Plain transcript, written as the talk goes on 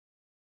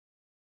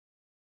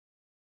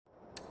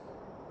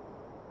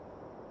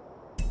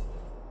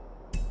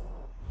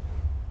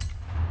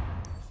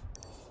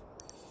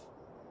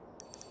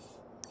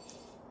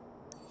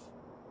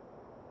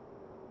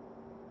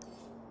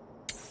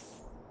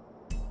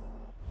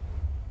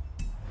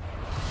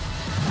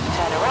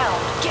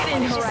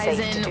mind, it is safe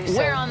to Horizon, do so.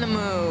 we're on the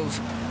move.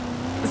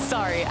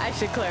 Sorry, I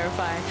should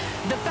clarify.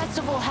 The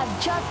festival has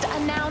just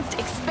announced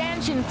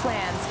expansion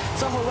plans,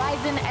 so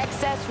Horizon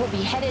XS will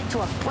be headed to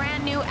a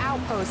brand new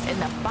outpost in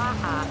the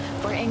Baja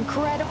for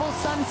incredible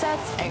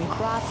sunsets and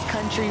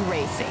cross-country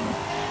racing.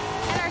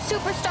 And our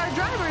superstar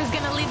driver is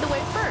gonna lead the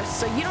way first,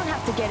 so you don't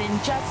have to get in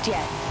just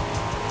yet.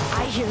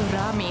 I hear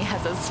Rami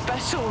has a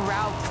special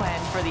route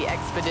planned for the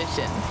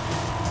expedition.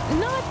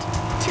 Not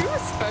too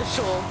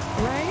special,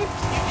 right?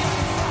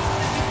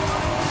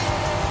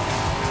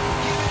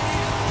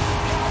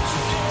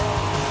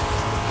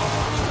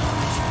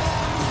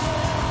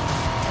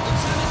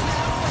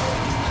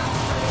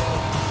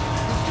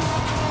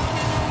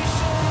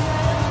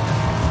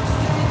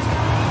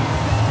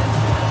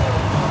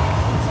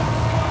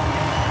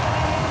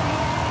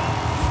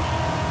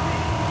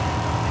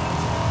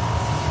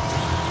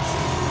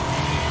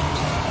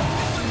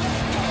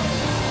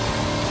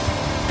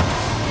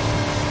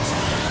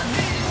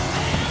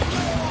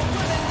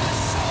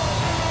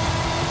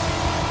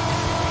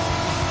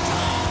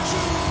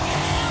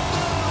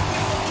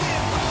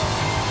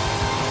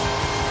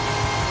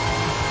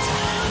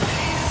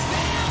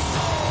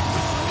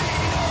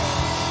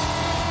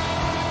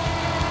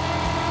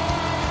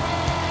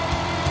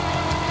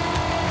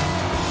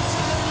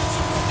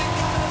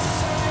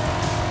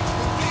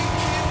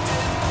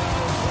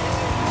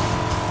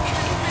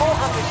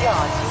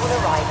 Yards, you will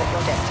arrive at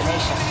your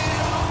destination.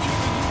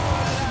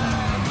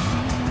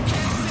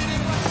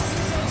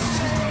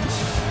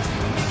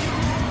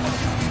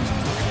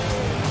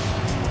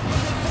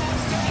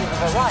 You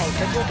have arrived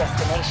at your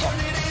destination.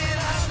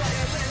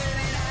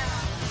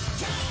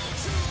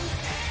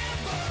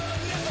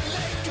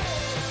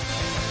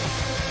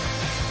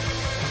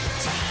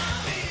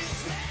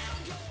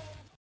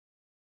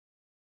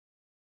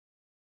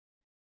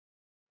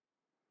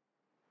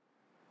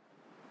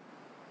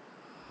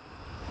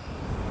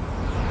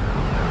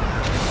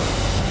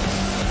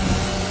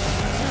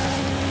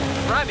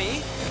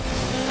 Rami,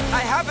 I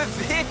have a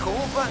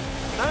vehicle, but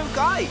no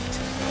guide.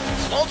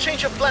 Small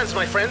change of plans,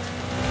 my friend.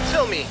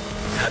 Tell me,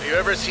 have you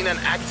ever seen an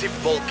active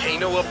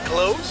volcano up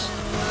close?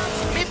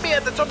 Meet me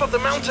at the top of the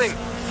mountain.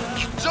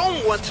 You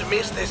don't want to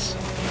miss this.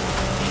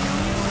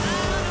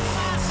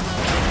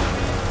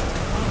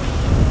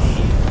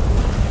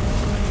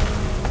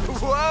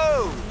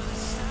 Whoa!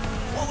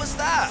 What was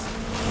that?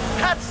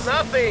 That's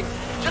nothing.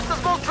 Just a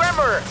small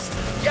tremor.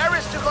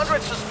 Yaris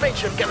 200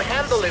 suspension can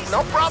handle it,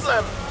 no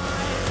problem.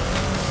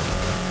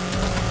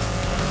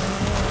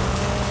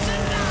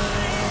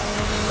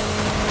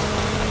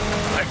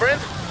 My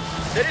friend,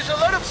 there is a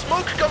lot of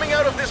smoke coming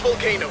out of this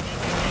volcano.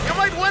 You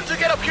might want to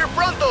get up here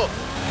pronto.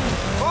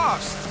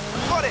 Fast!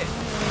 Got it!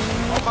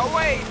 On my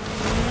way!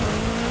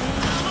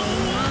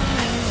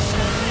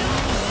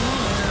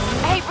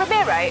 Hey,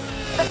 Ramiro,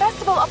 the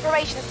festival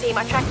operations team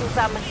are tracking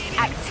some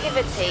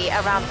activity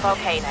around the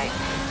volcano.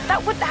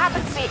 That wouldn't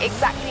happen to be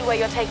exactly where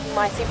you're taking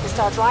my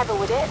superstar driver,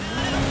 would it?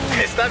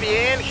 Está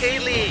bien,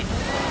 Haley.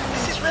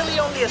 This is really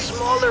only a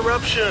small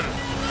eruption.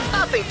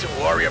 Nothing to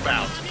worry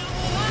about.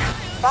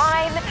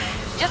 Fine.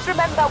 Just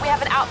remember we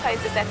have an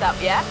outpost to set up,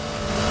 yeah?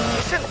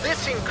 Isn't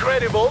this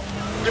incredible?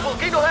 The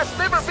volcano has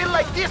never been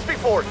like this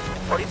before,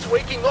 but it's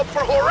waking up for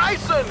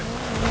Horizon!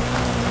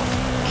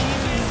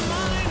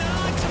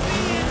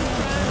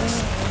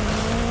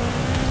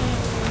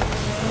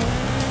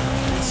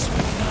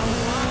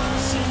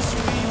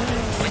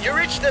 When you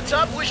reach the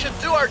top, we should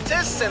do our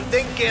tests and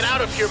then get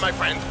out of here, my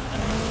friend.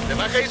 The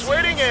Baja is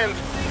waiting and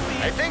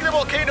I think the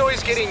volcano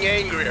is getting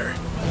angrier.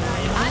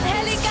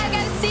 Angelica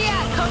Garcia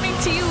coming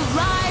to you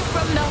live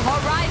from the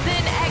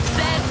Horizon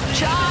XS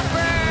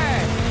chopper.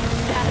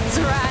 That's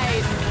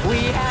right,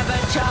 we have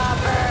a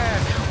chopper.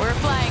 We're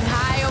flying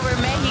high over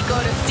Mexico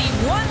to see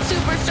one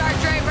superstar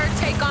driver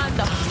take on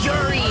the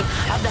fury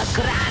of the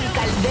Gran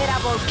Caldera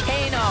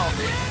volcano.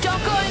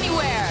 Don't go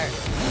anywhere.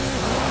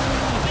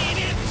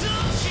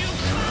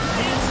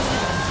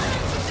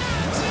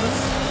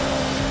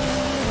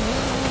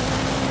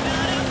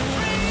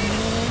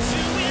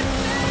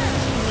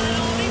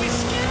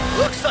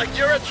 Looks like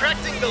you're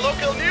attracting the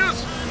local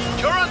news.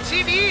 You're on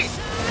TV.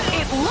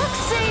 It looks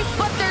safe,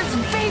 but there's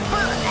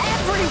vapor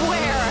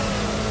everywhere.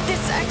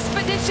 This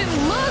expedition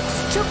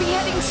looks to be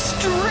heading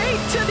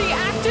straight to the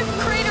active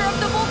crater of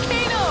the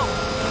volcano.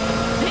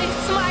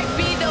 This might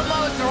be the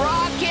most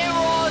rock and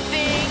roll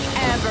thing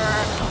ever.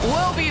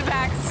 We'll be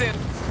back soon.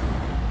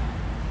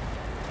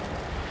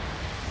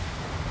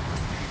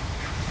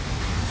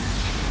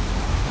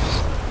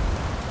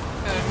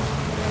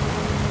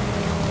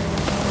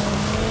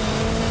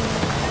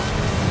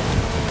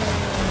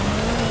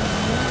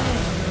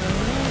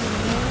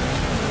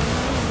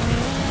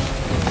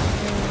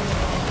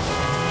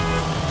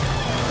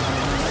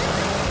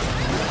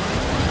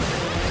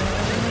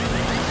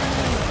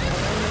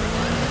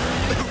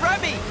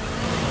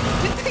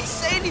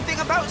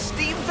 About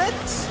steam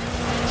vents?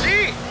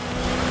 See?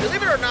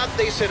 Believe it or not,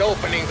 they said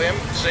opening them,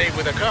 say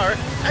with a car,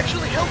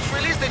 actually helps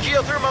release the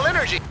geothermal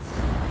energy.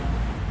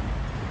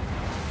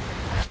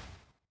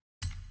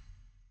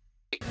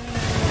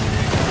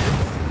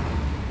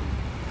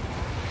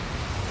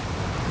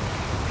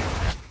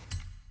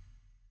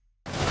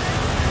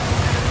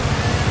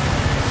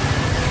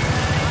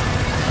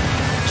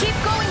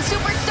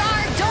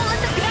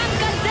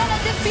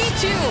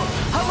 too.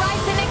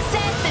 Horizon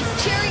Access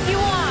is cheering you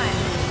on.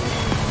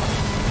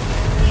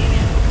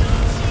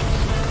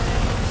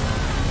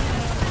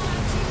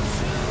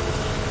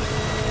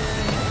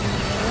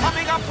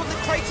 Coming up on the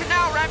crater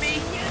now, Remy.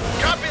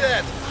 Copy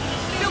that.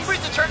 Feel free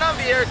to turn on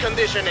the air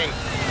conditioning.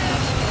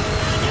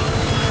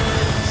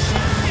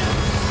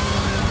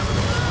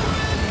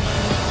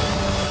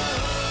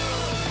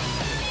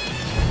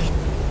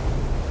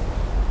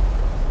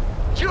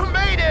 You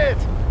made it!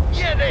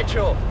 Yeah,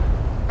 Rachel.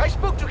 I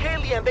spoke to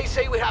Haley and they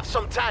say we have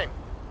some time.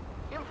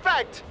 In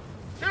fact,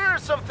 there are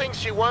some things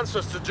she wants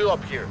us to do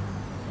up here.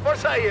 For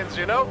science,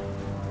 you know?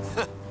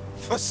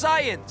 For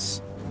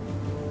science.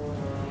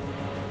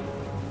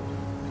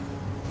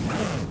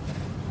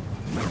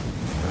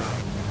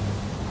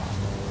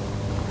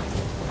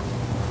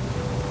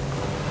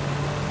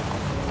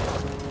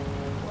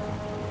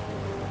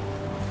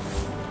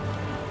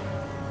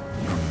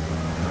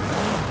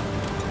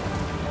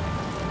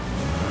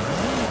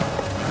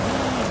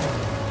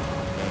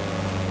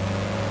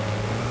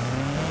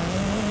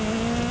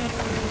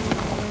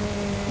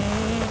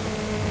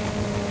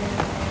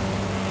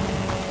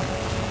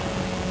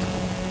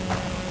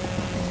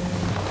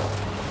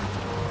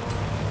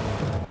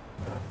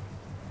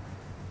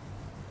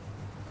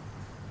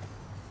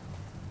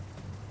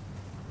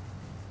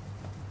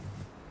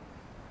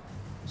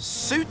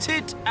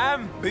 Suited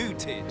and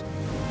booted.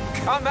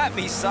 Come at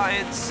me,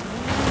 science.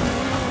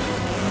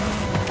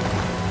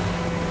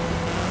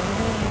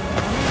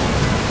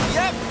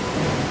 Yep.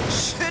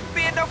 Should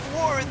be enough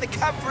water in the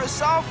cab for a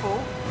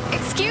sample.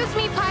 Excuse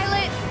me,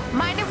 pilot.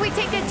 Mind if we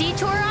take a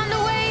detour on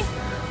the way?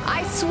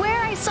 I swear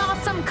I saw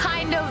some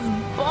kind of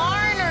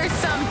barn or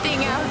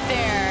something out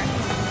there.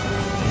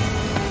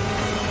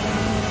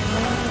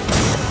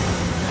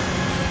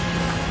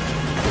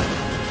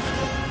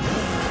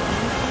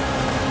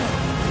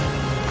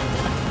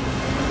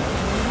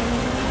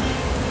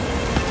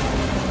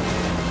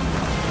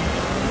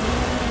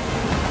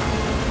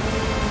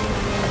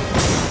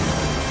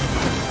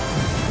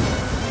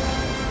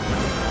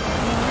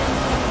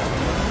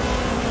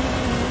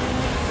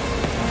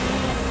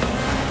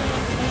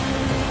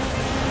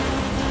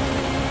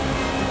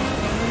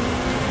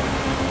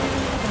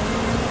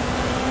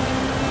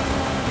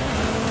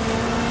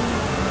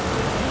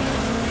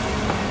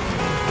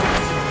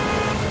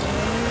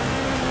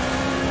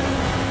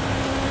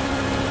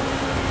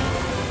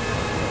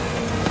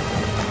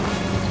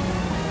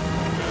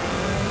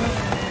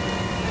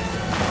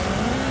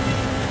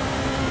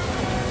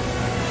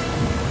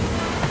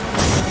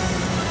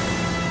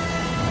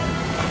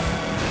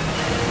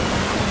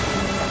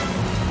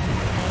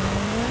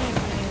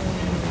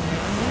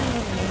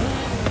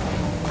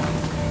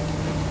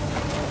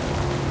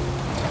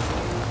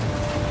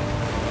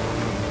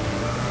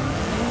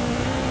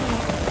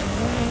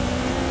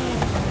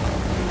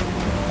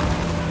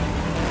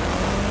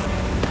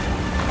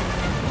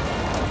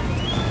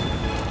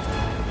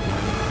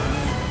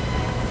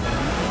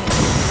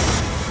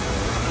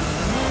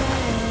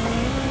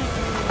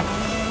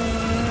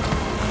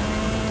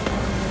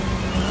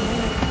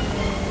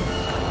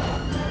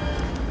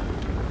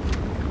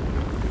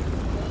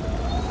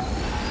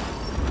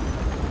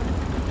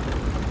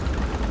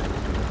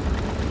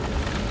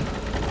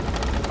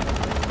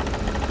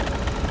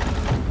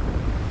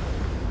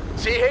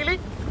 See, Haley?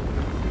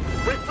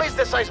 We've placed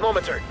the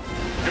seismometer.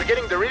 You're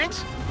getting the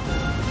readings?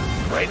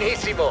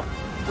 Buenísimo.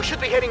 We should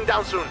be heading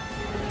down soon.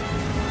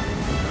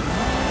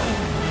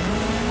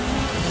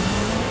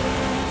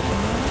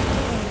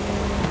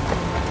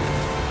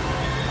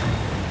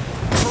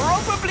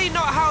 Probably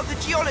not how the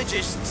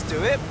geologists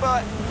do it,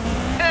 but...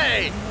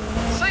 Hey!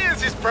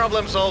 Science is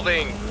problem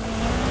solving.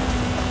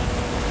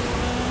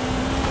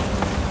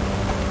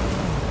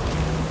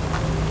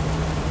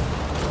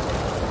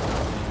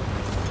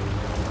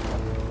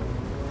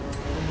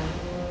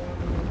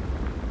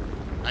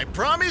 I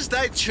promised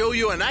I'd show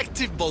you an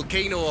active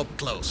volcano up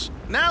close.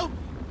 Now,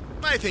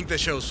 I think the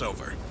show's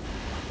over.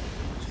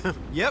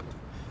 Yep.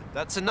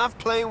 That's enough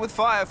playing with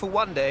fire for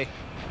one day.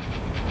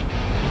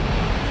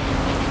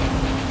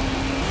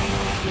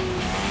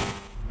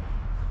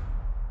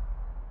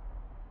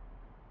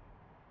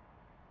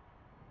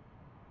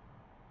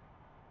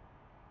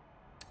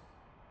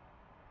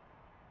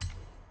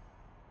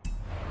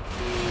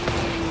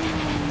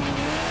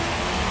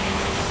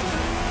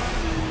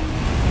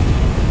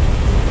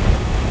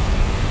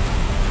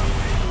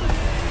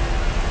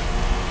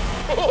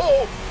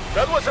 Oh,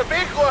 that was a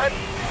big one.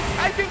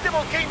 I think the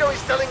volcano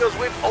is telling us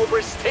we've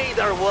overstayed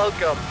our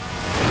welcome.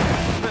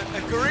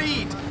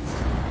 Agreed.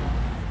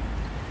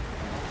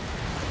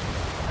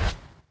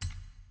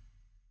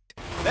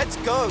 Let's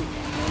go.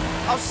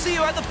 I'll see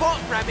you at the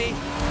bottom, Remy.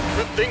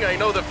 Good thing I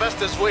know the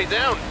fastest way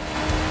down.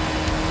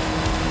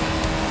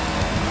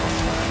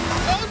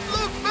 Don't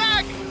look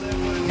back!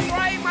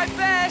 Trying my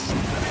best.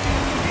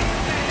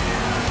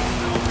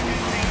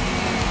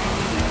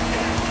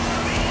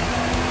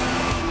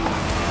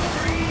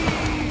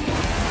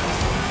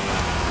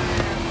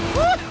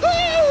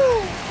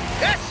 Woohoo!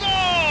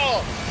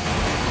 Eso!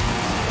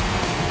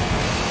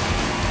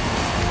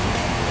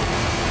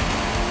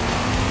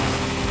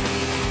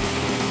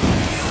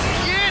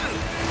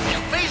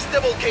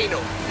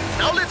 volcano.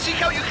 Now let's see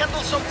how you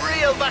handle some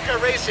real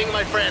Baja racing,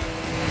 my friend.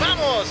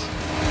 Vamos!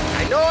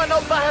 I know an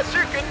old Baja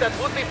circuit that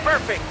would be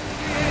perfect.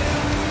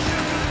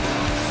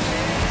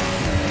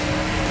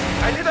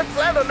 I didn't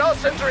plan on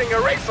us entering a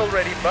race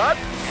already, but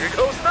here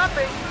goes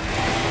nothing.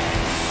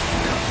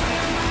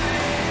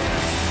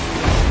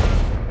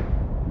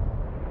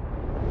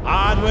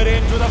 And we're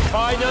into the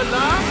final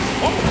lap.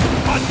 Oh,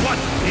 but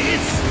what's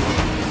this?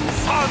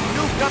 Some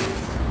new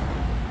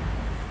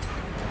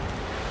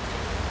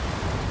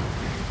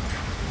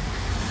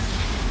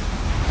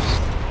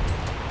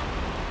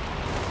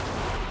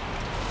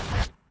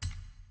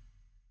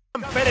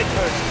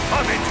competitors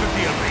have entered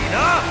the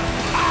arena.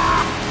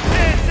 Ah,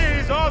 this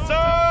is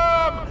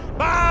awesome!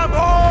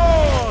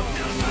 Vamos!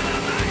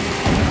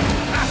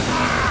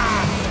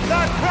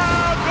 The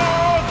crowd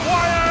goes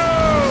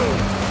wild!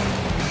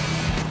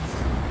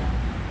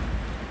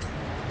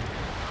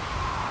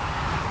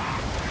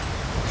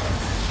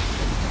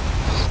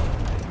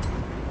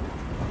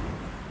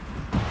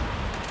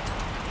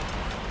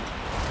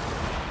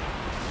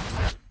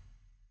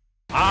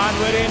 And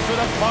we're into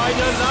the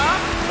final lap.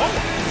 Oh,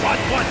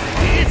 what's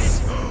this?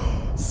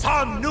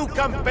 Some new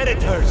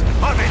competitors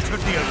have entered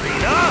the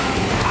arena.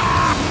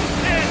 Ah,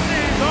 this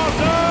is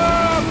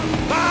awesome!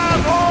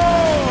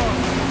 Vamos!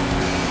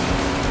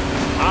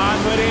 And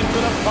we're into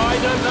the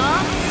final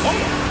lap. Oh,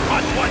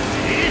 what's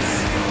this?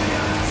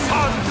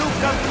 Some new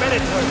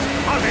competitors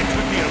have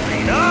entered the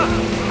arena.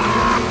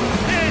 Ah,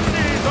 this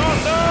is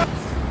awesome!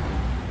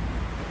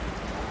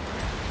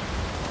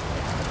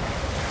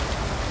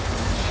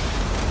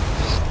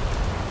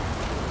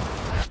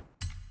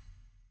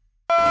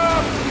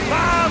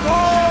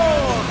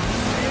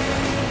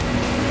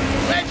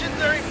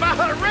 Legendary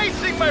Baja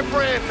racing, my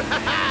friend!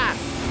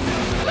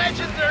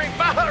 Legendary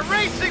Baja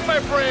racing, my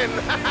friend!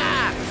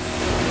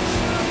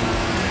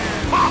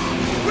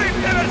 We've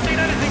never seen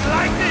anything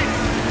like this!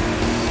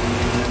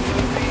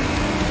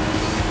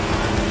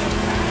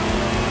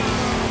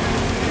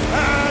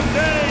 And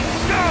they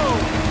go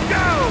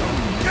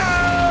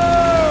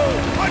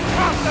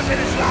across the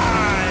finish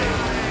line!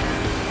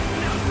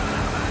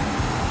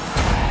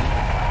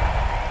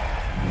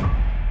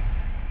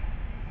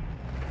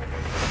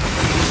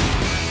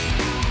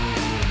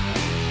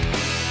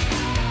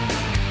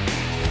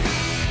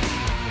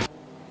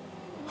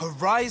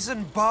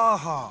 Horizon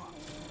Baja,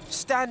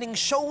 standing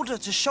shoulder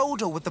to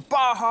shoulder with the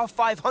Baja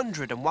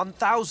 500 and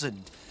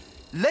 1000.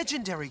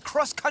 Legendary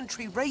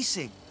cross-country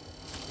racing.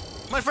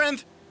 My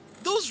friend,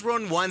 those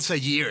run once a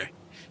year.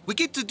 We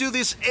get to do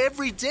this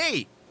every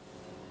day.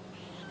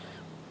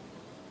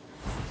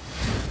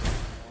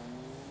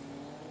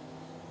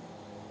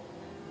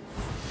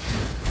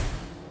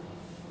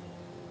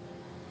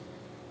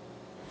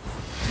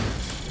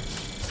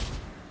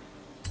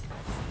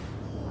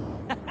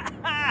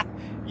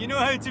 You know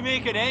how to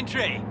make an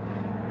entry.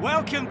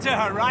 Welcome to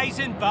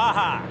Horizon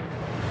Baja.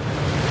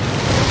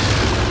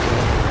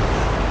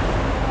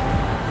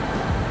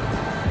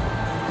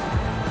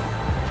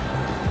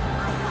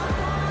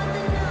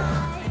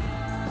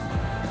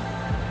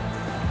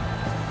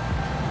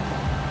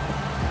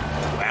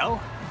 Well,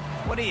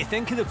 what do you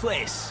think of the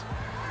place?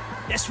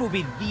 This will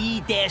be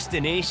the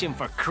destination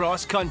for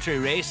cross-country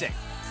racing.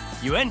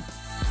 You in?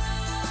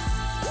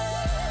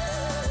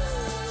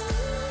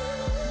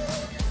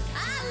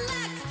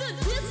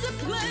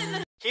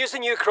 Here's the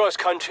new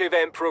cross-country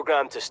event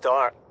program to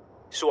start,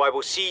 so I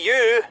will see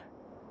you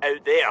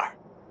out there.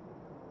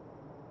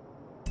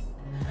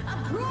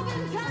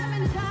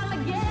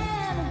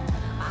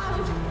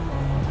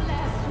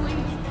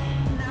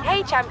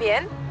 Hey,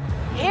 champion.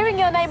 Hearing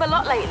your name a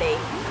lot lately.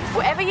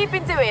 Whatever you've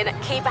been doing,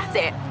 keep at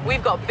it.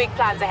 We've got big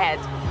plans ahead.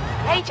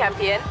 Hey,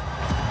 champion.